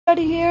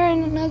Here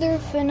in another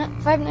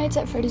Five Nights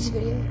at Freddy's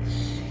video.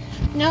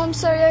 Now I'm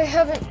sorry I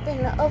haven't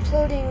been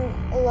uploading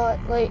a lot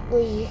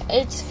lately.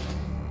 It's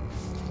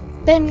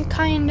been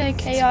kinda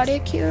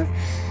chaotic here,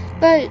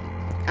 but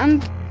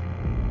I'm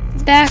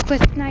back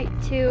with night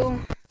 2.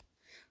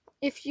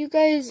 If you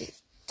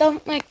guys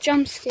don't like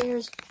jump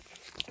scares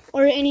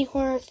or any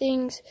horror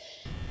things,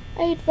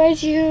 I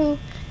advise you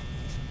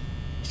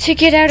to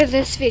get out of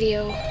this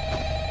video.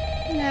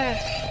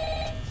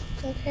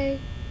 Okay.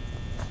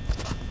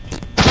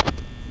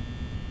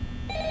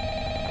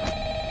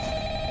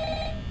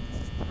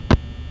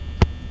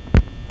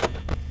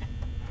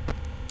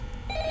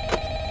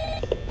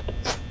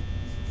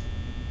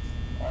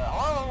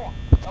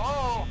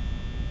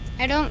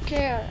 I don't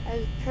care.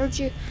 I've heard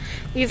you.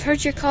 We've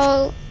heard your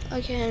call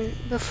again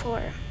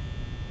before.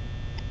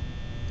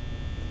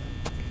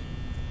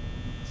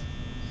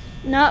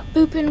 Not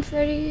booping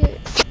Freddy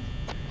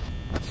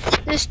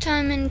this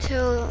time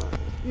until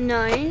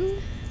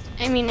 9.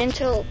 I mean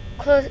until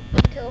 5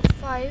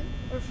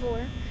 or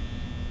 4,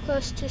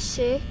 close to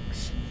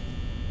 6.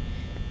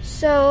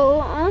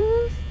 So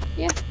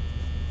yeah.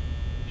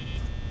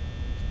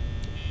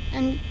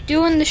 I'm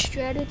doing the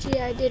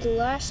strategy I did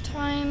last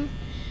time.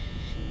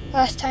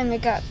 Last time I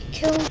got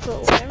killed,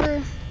 but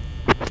whatever.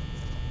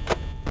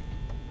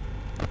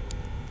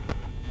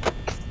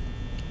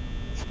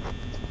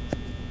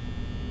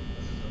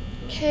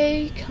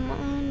 Okay, come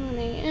on, 1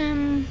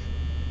 a.m.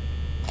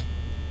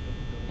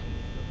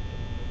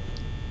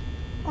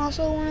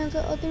 Also, one of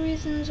the other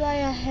reasons why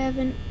I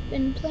haven't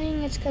been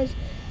playing is because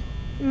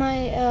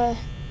my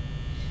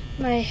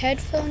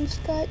headphones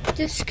got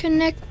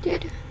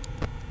disconnected.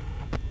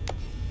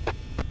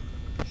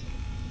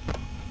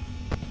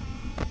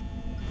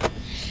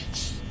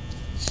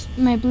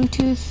 My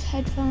Bluetooth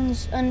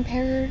headphones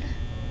unpaired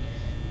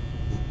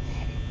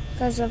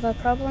because of a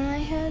problem I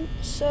had.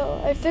 So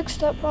I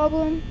fixed that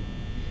problem.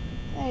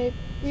 I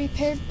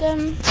repaired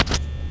them.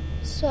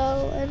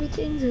 So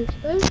everything's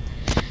good.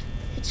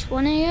 It's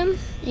 1 a.m.,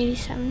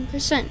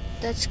 87%.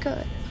 That's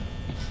good.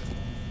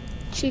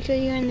 Chica,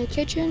 you're in the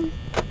kitchen.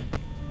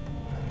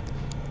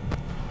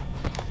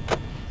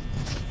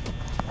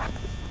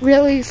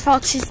 Really,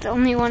 Foxy's the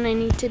only one I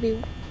need to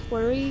be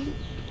worried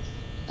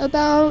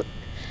about.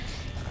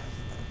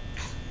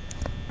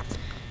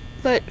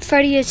 But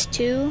Freddy is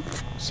too,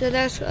 so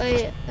that's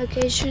why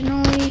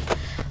occasionally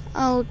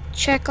I'll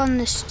check on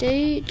the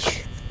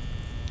stage.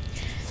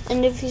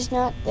 And if he's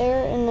not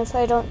there, and if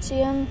I don't see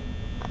him,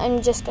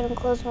 I'm just gonna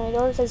close my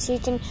door because I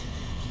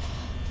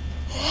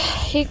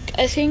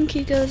think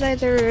he goes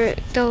either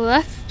the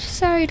left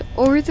side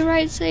or the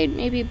right side,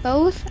 maybe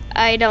both.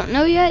 I don't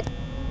know yet.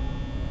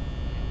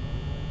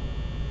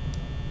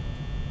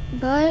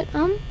 But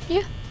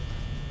yeah.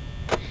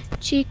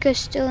 Chica's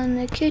still in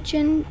the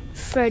kitchen.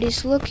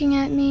 Freddy's looking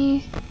at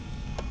me.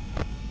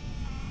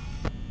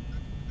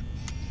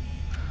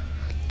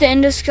 The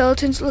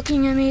endoskeleton's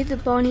looking at me. The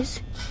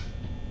Bonnie's.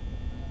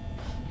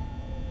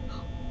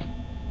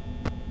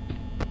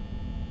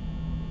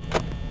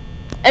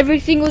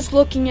 Everything was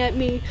looking at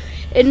me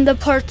in the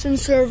parts and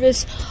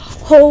service.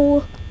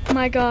 Oh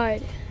my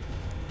god.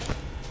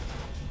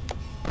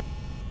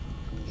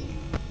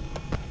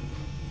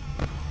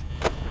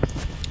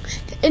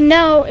 And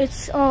now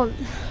it's all.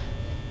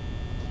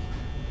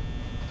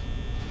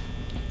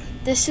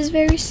 This is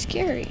very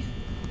scary.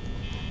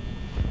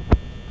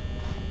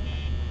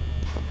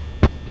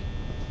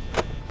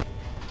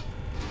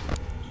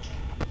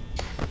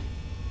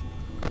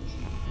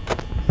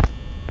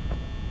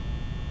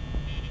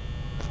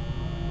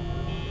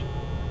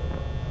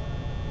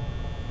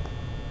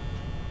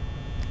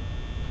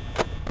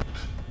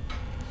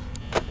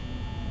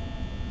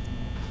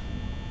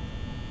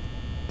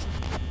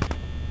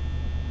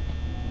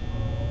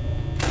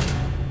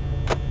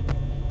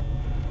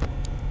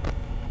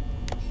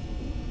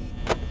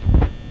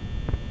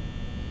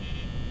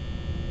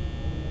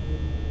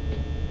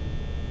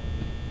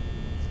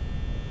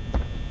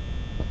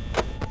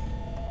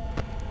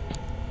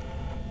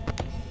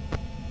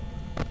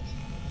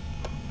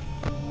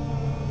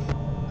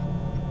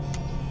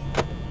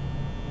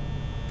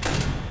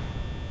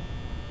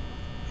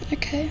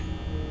 Okay.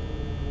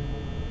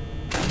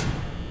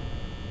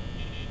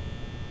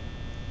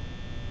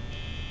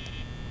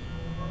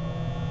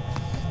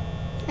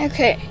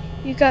 Okay,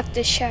 you got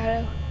the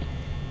shadow.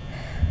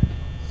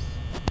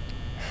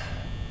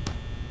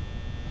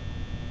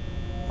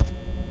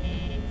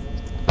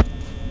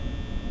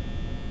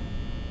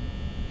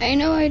 I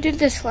know I did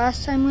this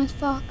last time with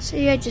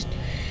Foxy. I just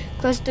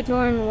closed the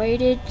door and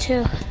waited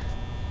till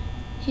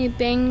he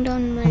banged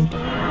on my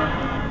door.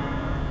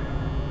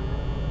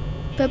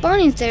 But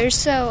Bonnie's there,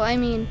 so I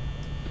mean.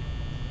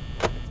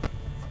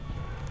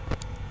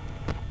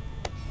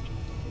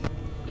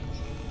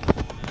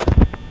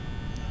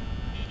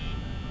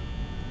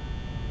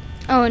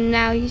 Oh, and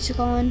now he's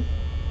gone.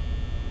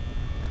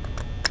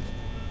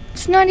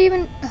 It's not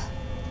even.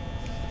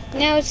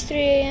 Now it's 3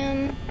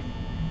 a.m.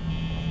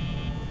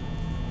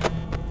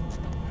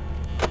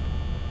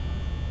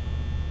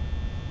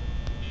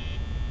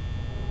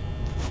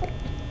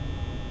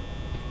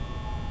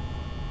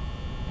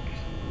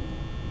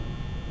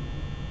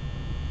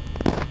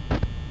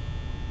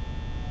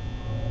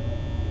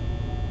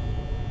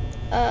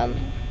 I'm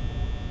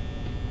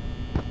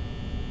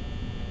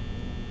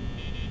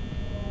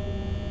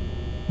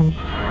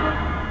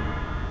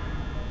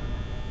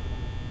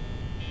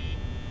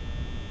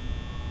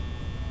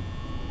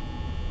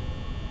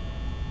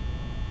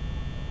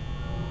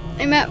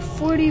at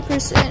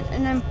 40%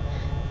 and I'm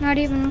not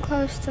even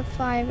close to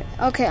 5.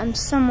 Okay, I'm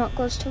somewhat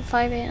close to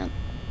 5 a.m.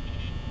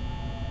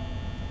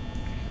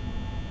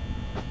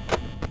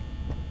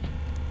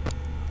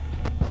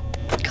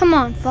 Come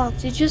on,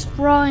 Foxy, just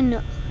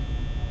run.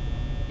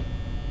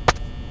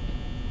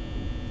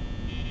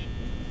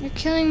 You're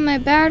killing my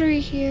battery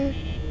here.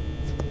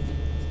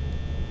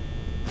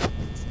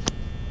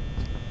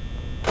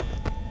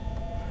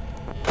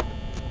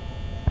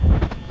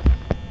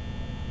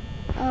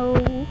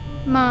 Oh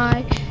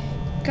my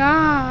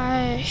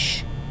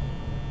gosh.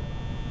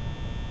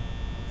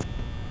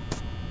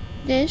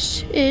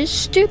 This is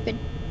stupid.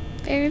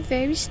 Very,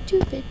 very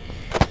stupid.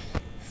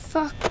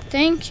 Fuck,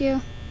 thank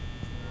you.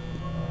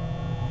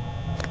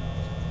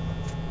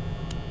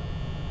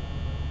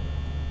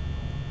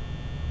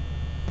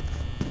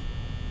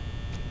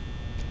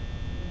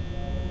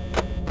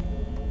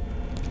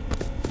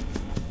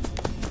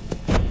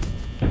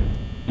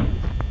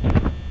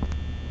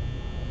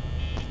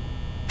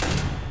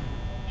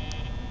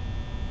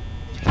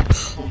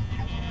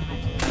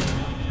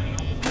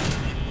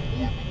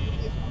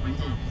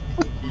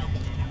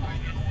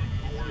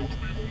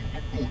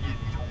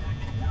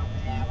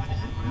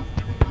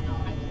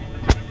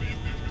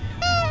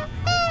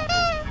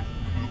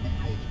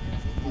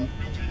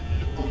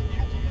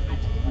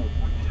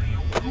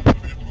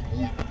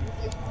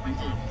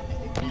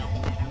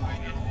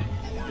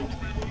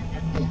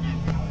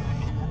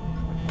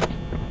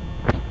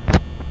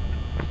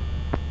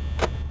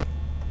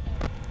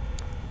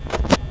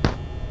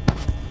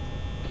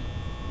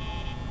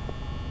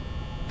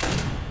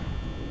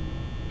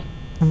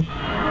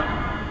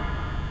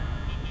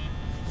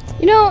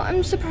 You know,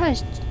 I'm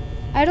surprised.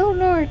 I don't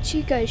know where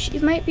Chica is. She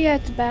might be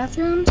at the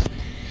bathrooms.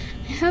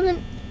 I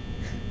haven't...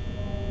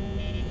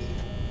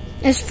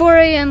 It's 4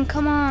 a.m.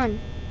 Come on.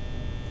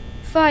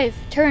 5,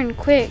 turn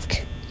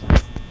quick.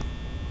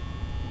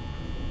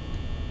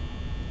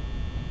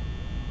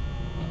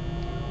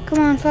 Come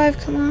on, 5,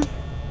 come on.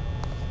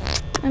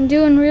 I'm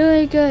doing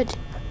really good.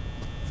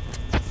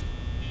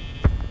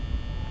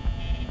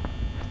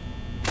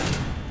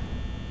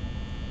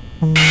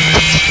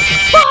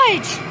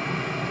 Fudge!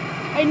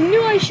 I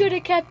knew I should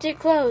have kept it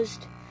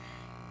closed.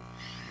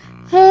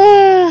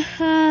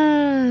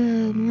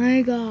 Oh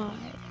my god.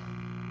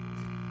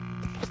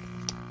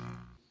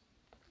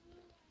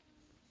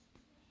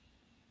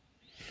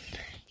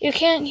 You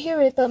can't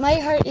hear it, but my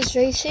heart is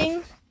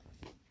racing.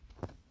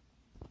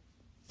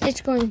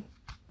 It's going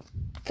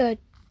thud,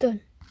 dun,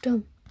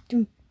 dum,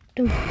 dum,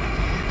 dum.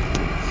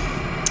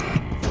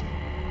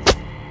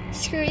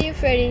 Screw you,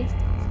 Freddy.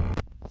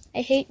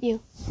 I hate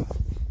you.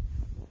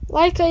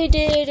 Like I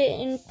did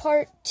in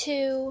part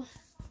 2,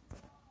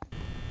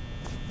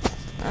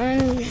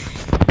 I'm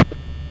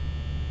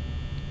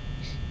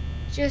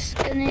just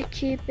gonna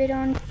keep it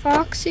on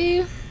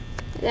Foxy.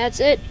 That's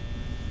it.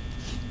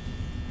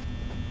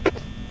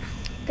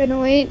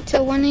 Gonna wait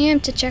till 1 a.m.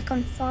 to check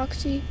on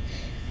Foxy.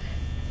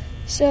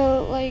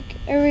 So, like,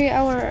 every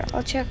hour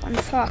I'll check on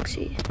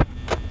Foxy.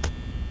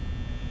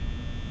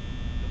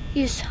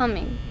 He's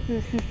humming.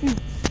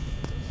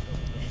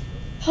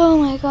 Oh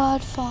my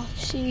god,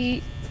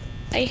 Foxy.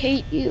 I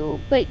hate you,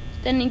 but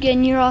then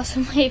again, you're also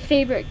my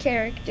favorite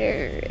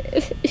character.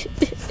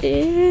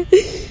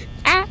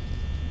 Ah.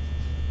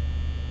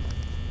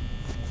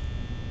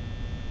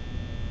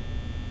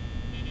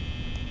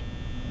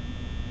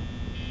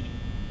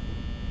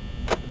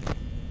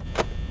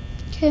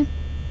 Okay.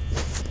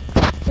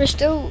 We're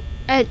still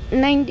at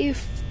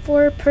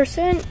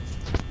 94%.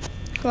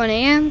 1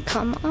 a.m.,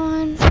 come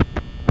on.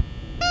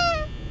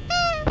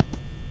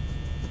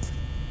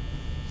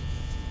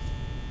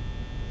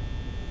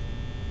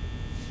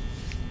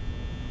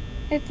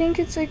 I think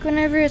it's like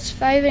whenever it's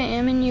 5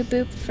 a.m. and you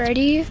boop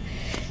Freddy,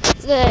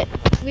 that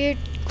weird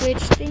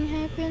glitch thing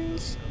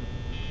happens.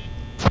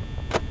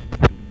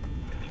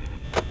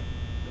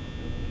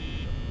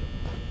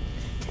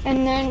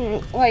 And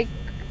then, like,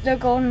 the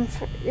golden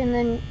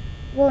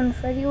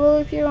Freddy will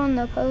appear on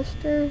the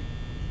poster.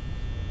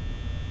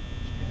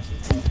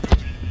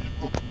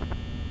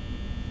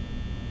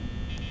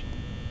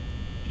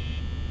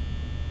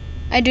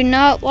 I do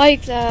not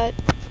like that.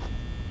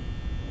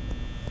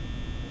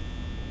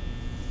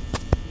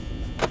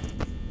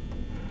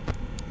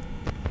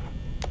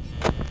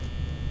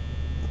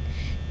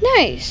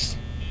 Nice.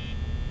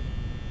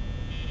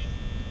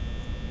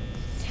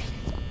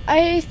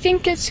 I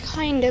think it's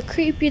kind of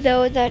creepy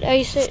though that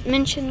I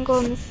mentioned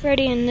Golden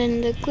Freddy and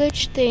then the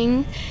glitch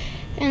thing,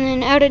 and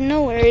then out of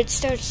nowhere it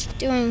starts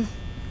doing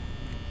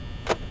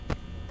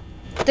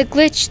the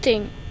glitch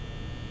thing.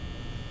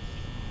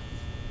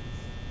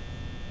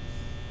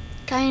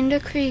 Kind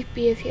of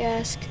creepy if you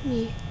ask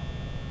me.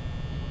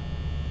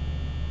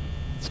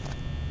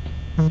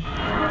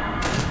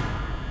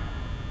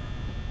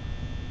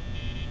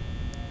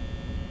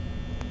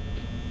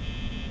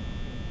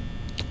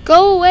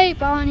 Go away,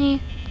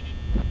 Bonnie.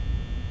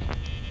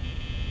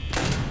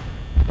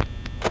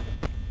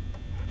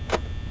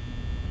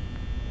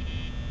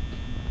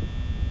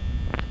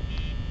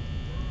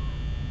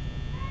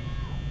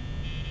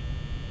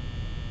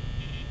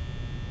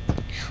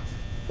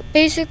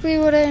 Basically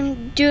what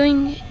I'm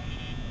doing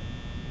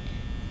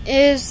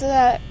is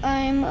that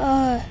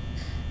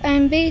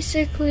I'm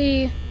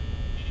basically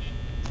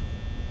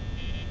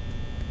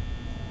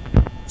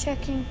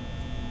checking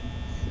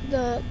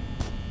the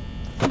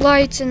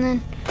lights, and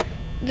then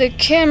the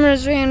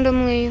cameras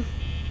randomly.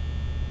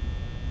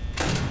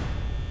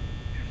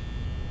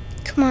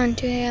 Come on,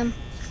 2 a.m.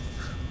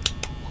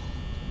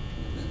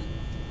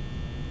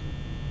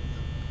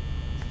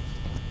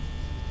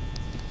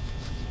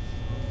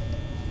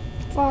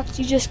 Fox,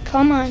 you just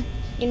come on.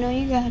 You know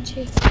you got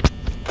to.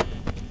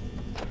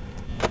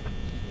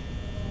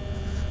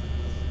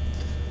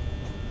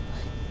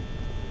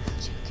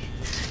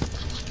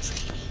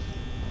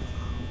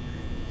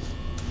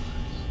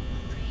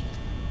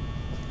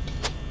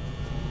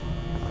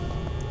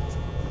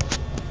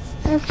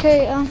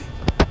 Okay,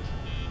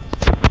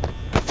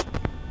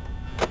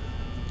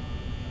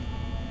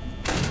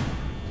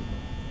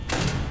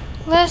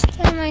 last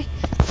time I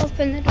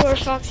opened the door,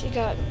 Foxy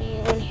got me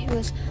when he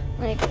was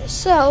like this.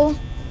 So,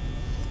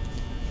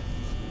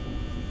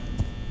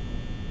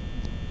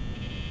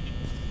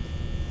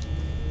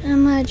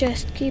 I'm gonna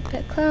just keep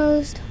it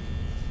closed.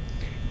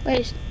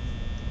 Waste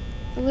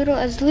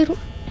as little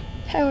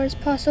power as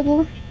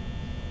possible.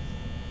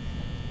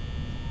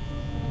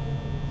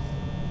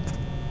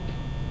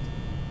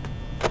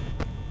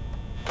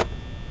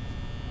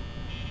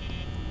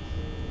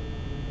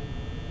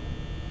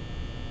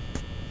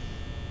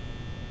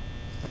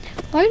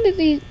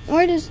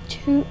 Why does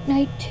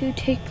night 2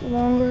 take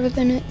longer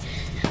than it?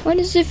 Why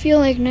does it feel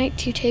like night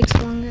 2 takes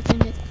longer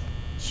than it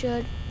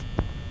should?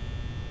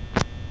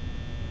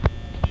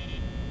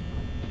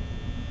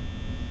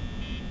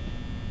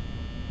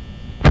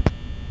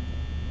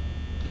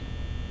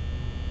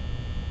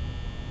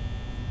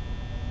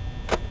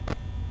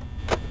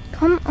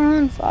 Come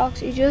on,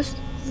 Foxy, just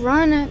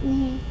run at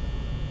me.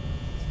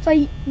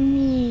 Fight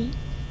me.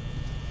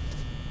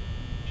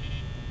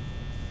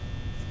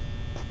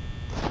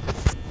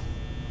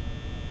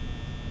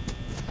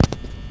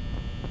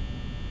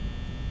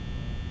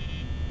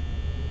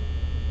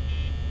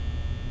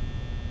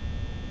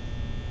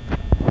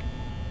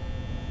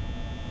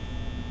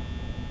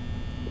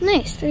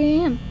 Nice, 3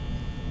 a.m.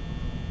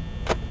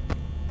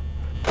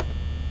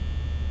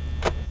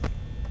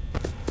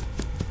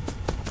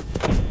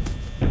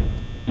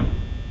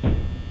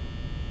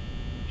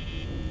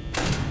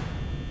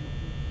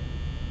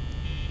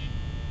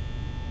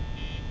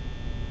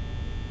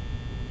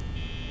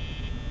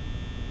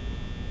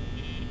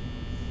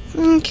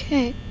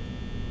 Okay.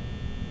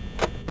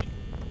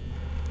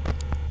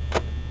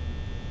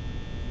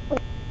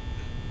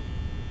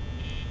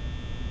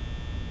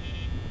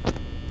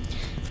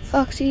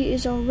 Foxy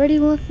is already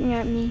looking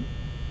at me.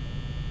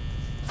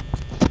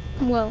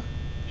 Well,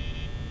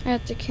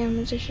 at the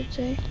cameras, I should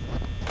say.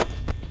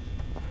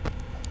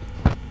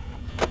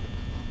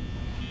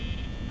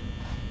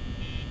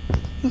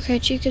 Okay,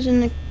 Chica's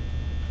in the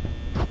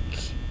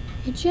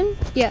kitchen?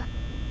 Yeah.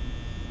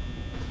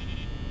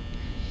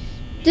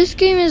 This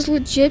game is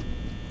legit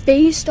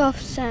based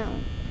off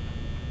sound.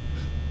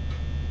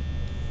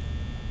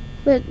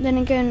 But then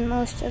again,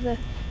 most of the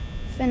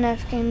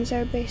Fnaf games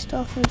are based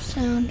off of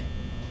sound.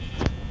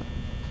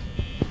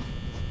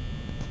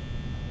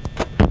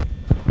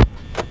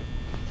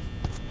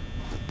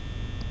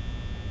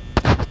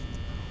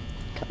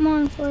 Come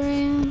on, 4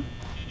 a.m.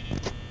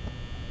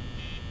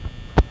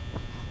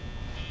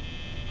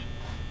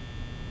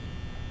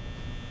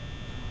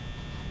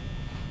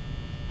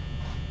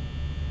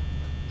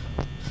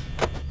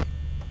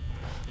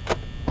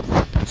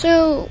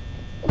 So,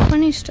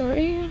 funny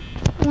story.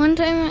 One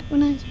time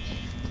when I was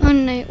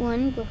on night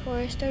 1, before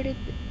I started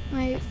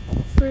my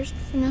first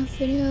Fnaf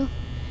video,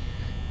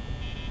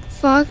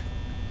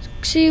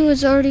 Foxy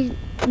was already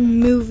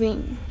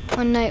moving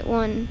on night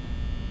 1.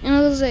 And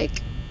I was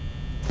like,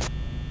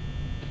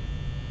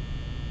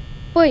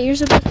 boy, you're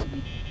supposed to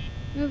be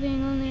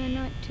moving only on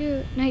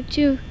night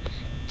 2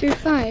 through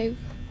 5.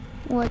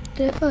 What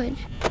the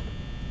fudge?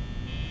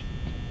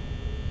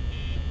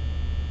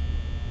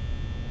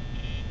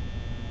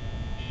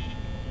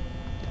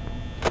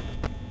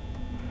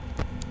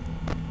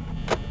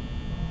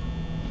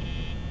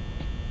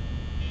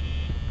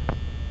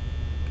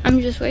 I'm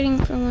just waiting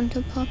for one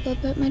to pop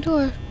up at my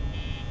door.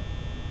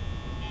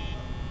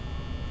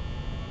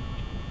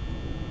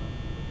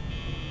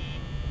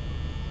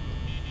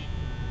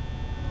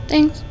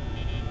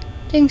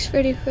 Thanks,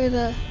 Freddy, for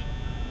the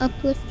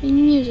uplifting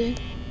music.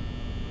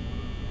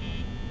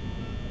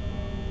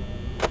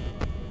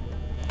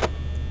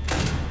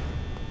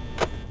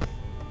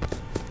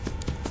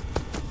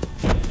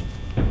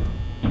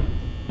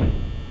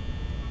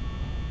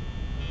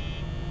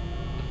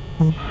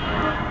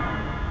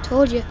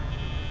 Told you.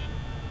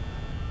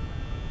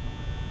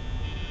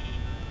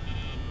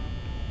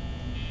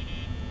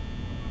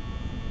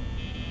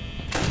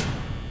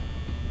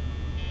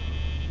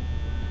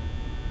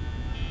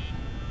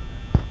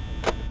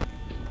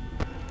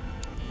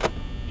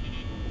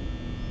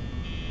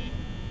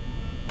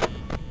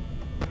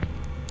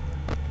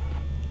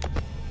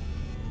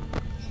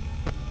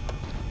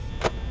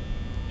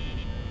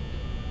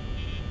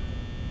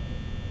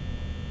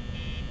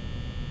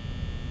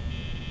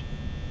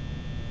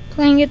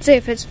 Playing it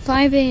safe. It's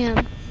 5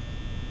 a.m.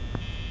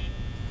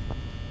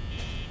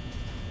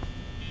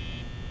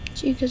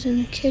 Chica's in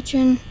the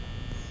kitchen.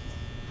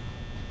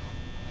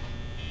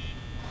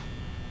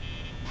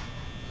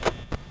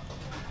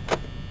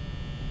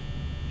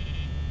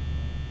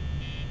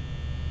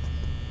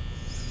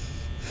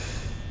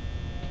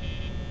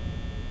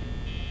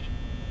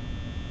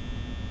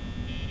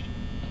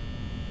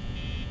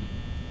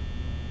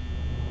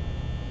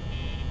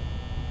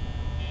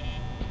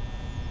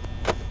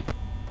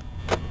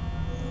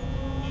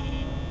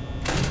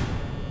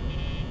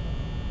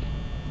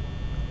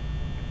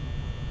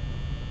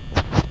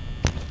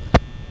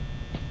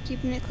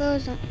 Keeping it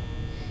closed on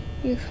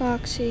you,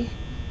 Foxy.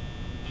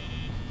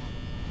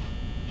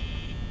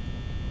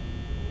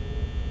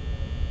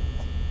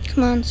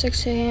 Come on,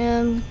 6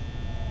 a.m.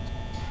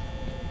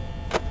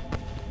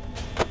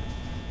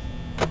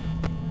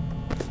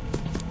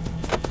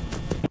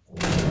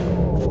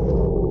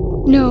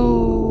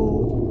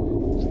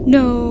 No.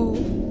 No.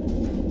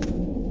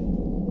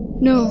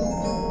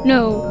 No.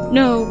 No.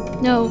 No.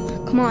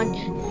 No. Come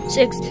on.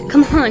 6.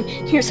 Come on.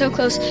 You're so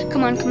close.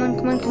 Come on. Come on.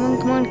 Come on. Come on.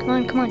 Come on. Come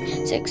on. Come on.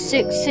 6.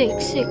 6.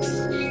 6.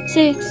 6.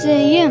 6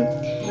 a.m.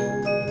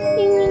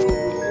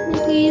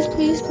 Please.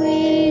 Please.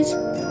 Please.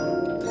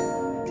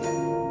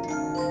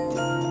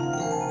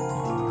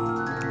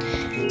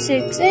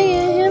 6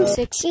 a.m.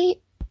 6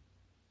 a.m.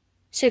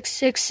 6.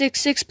 6.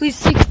 6. 6.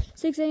 Please.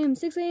 6 a.m.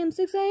 6 a.m.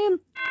 6 a.m.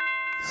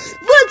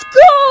 Let's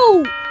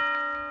go!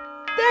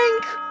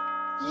 Thank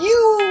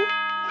you,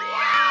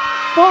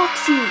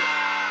 Foxy,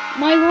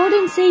 my Lord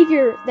and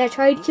Savior that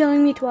tried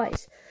killing me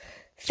twice.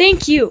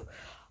 Thank you.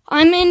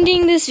 I'm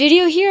ending this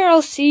video here.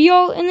 I'll see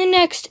y'all in the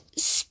next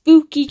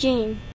spooky game.